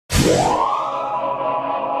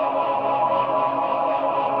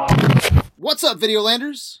What's up,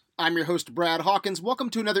 Videolanders? I'm your host, Brad Hawkins. Welcome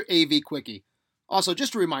to another AV Quickie. Also,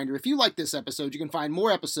 just a reminder, if you like this episode, you can find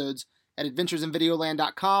more episodes at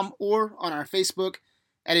adventuresinvideoland.com or on our Facebook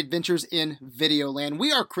at Adventures in Videoland.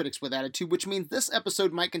 We are critics with attitude, which means this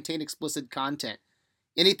episode might contain explicit content.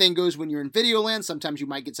 Anything goes when you're in Videoland. Sometimes you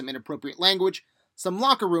might get some inappropriate language, some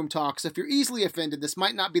locker room talks. If you're easily offended, this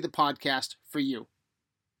might not be the podcast for you.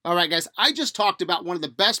 All right, guys, I just talked about one of the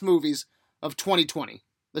best movies of 2020,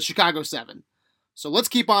 The Chicago 7. So let's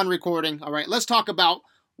keep on recording. All right, let's talk about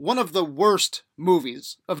one of the worst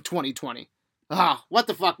movies of 2020. What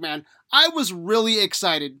the fuck, man? I was really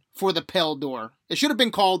excited for The Pale Door. It should have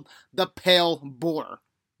been called The Pale Boar.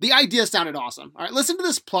 The idea sounded awesome. All right, listen to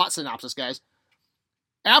this plot synopsis, guys.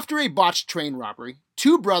 After a botched train robbery,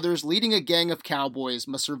 two brothers leading a gang of cowboys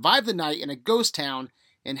must survive the night in a ghost town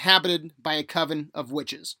inhabited by a coven of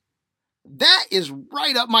witches. That is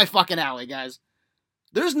right up my fucking alley, guys.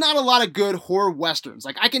 There's not a lot of good horror westerns.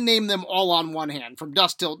 Like, I can name them all on one hand. From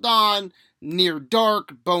Dusk Till Dawn, Near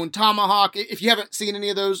Dark, Bone Tomahawk. If you haven't seen any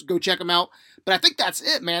of those, go check them out. But I think that's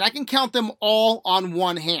it, man. I can count them all on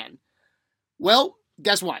one hand. Well,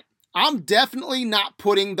 guess what? I'm definitely not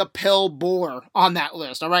putting The Pale Boar on that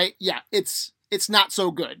list, all right? Yeah, it's not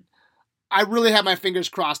so good. I really have my fingers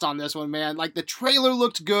crossed on this one, man. Like, the trailer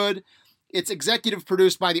looked good. It's executive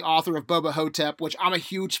produced by the author of Bubba Ho-Tep, which I'm a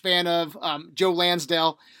huge fan of, Joe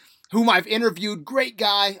Lansdale, whom I've interviewed. Great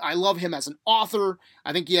guy. I love him as an author.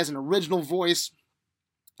 I think he has an original voice.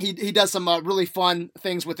 He does some really fun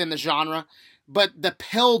things within the genre. But The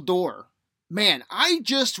Pale Door, man, I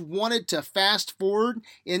just wanted to fast forward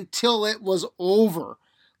until it was over.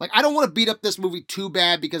 Like, I don't want to beat up this movie too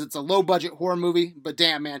bad because it's a low-budget horror movie, but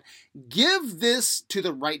damn, man, give this to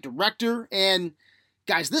the right director, and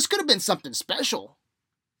guys, this could have been something special.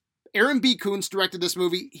 Aaron B. Koontz directed this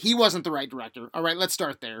movie. He wasn't the right director. All right, let's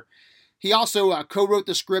start there. He also co-wrote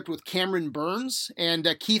the script with Cameron Burns and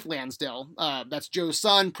Keith Lansdale. That's Joe's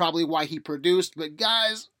son, probably why he produced. But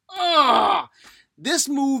guys, this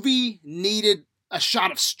movie needed a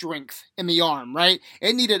shot of strength in the arm, right?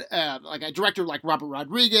 It needed like a director like Robert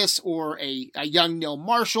Rodriguez or a young Neil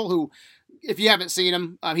Marshall, who, if you haven't seen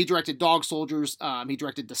him, he directed Dog Soldiers. He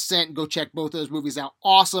directed Descent. Go check both those movies out.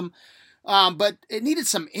 Awesome. But it needed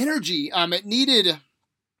some energy. It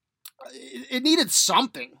needed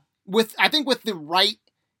something. I think with the right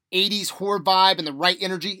 80s horror vibe and the right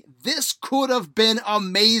energy, this could have been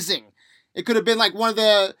amazing. It could have been like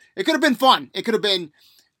it could have been fun. It could have been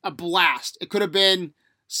a blast. It could have been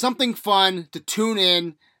something fun to tune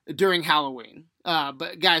in during Halloween.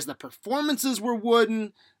 But guys, the performances were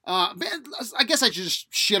wooden. Man, I guess I just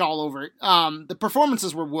shit all over it. The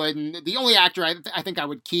performances were wooden. The only actor I think I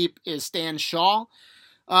would keep is Stan Shaw.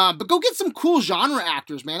 But go get some cool genre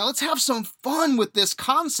actors, man. Let's have some fun with this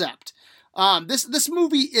concept. This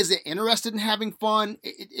movie isn't interested in having fun.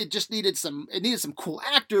 It just needed some cool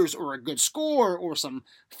actors or a good score or some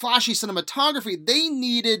flashy cinematography. They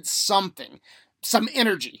needed something, some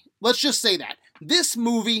energy. Let's just say that. This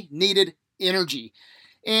movie needed energy.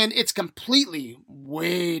 And it's completely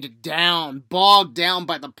weighed down, bogged down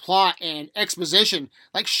by the plot and exposition.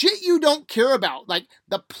 Like shit you don't care about. Like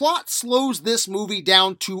the plot slows this movie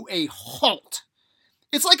down to a halt.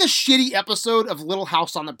 It's like a shitty episode of Little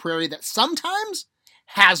House on the Prairie that sometimes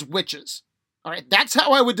has witches. All right, that's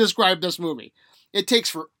how I would describe this movie. It takes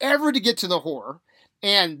forever to get to the horror.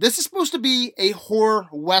 And this is supposed to be a horror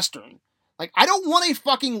western. Like, I don't want a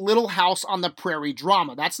fucking Little House on the Prairie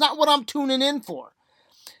drama. That's not what I'm tuning in for.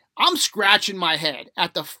 I'm scratching my head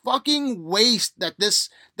at the fucking waste that this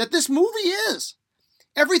movie is.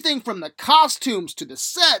 Everything from the costumes to the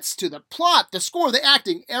sets to the plot, the score, the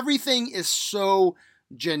acting, everything is so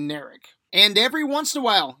generic. And every once in a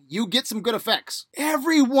while, you get some good effects.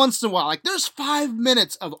 Every once in a while. Like, there's 5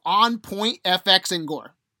 minutes of on-point FX and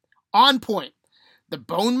gore. On point. The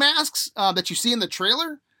bone masks that you see in the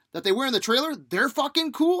trailer, that they wear in the trailer, they're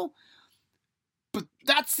fucking cool. But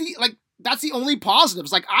that's the only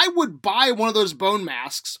positives. Like, I would buy one of those bone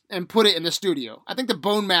masks and put it in the studio. I think the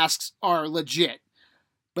bone masks are legit.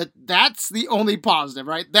 But that's the only positive,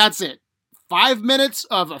 right? That's it. 5 minutes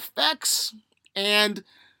of effects and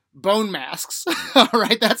bone masks. All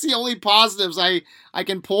right, that's the only positives I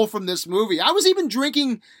can pull from this movie. I was even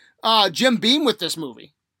drinking Jim Beam with this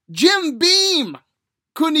movie. Jim Beam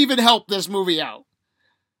couldn't even help this movie out.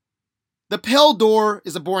 The Pale Door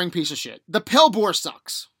is a boring piece of shit. The Pale Boar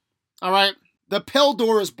sucks. All right? The Pale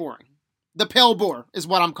Door is boring. The Pale Boar is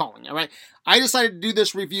what I'm calling it, all right? I decided to do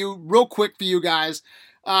this review real quick for you guys.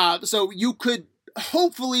 So you could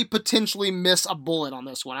hopefully potentially miss a bullet on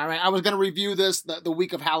this one. All right, I was going to review this the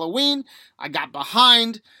week of Halloween. I got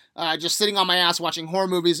behind, just sitting on my ass watching horror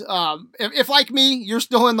movies. If like me, you're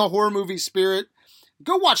still in the horror movie spirit,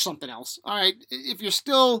 go watch something else. All right, if you're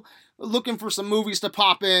still looking for some movies to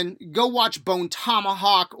pop in, go watch Bone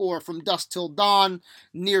Tomahawk or From Dusk Till Dawn,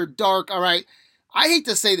 Near Dark. All right, I hate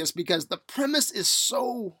to say this because the premise is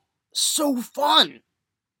so fun,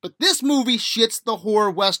 but this movie shits the horror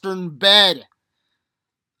western bed.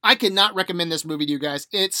 I cannot recommend this movie to you guys.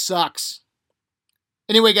 It sucks.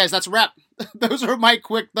 Anyway, guys, that's a wrap. Those are my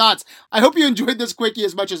quick thoughts. I hope you enjoyed this quickie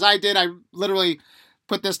as much as I did. I literally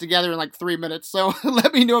put this together in like 3 minutes. So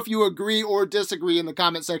let me know if you agree or disagree in the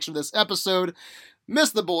comment section of this episode. Miss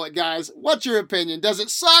the bullet, guys. What's your opinion? Does it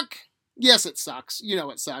suck? Yes, it sucks. You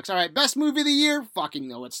know it sucks. All right, best movie of the year? Fucking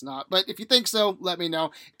no, it's not. But if you think so, let me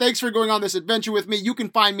know. Thanks for going on this adventure with me. You can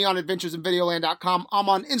find me on adventuresinvideoland.com. I'm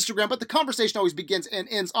on Instagram, but the conversation always begins and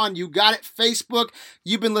ends on You Got It Facebook.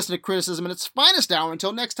 You've been listening to Criticism in its finest hour.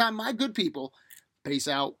 Until next time, my good people, peace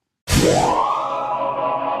out.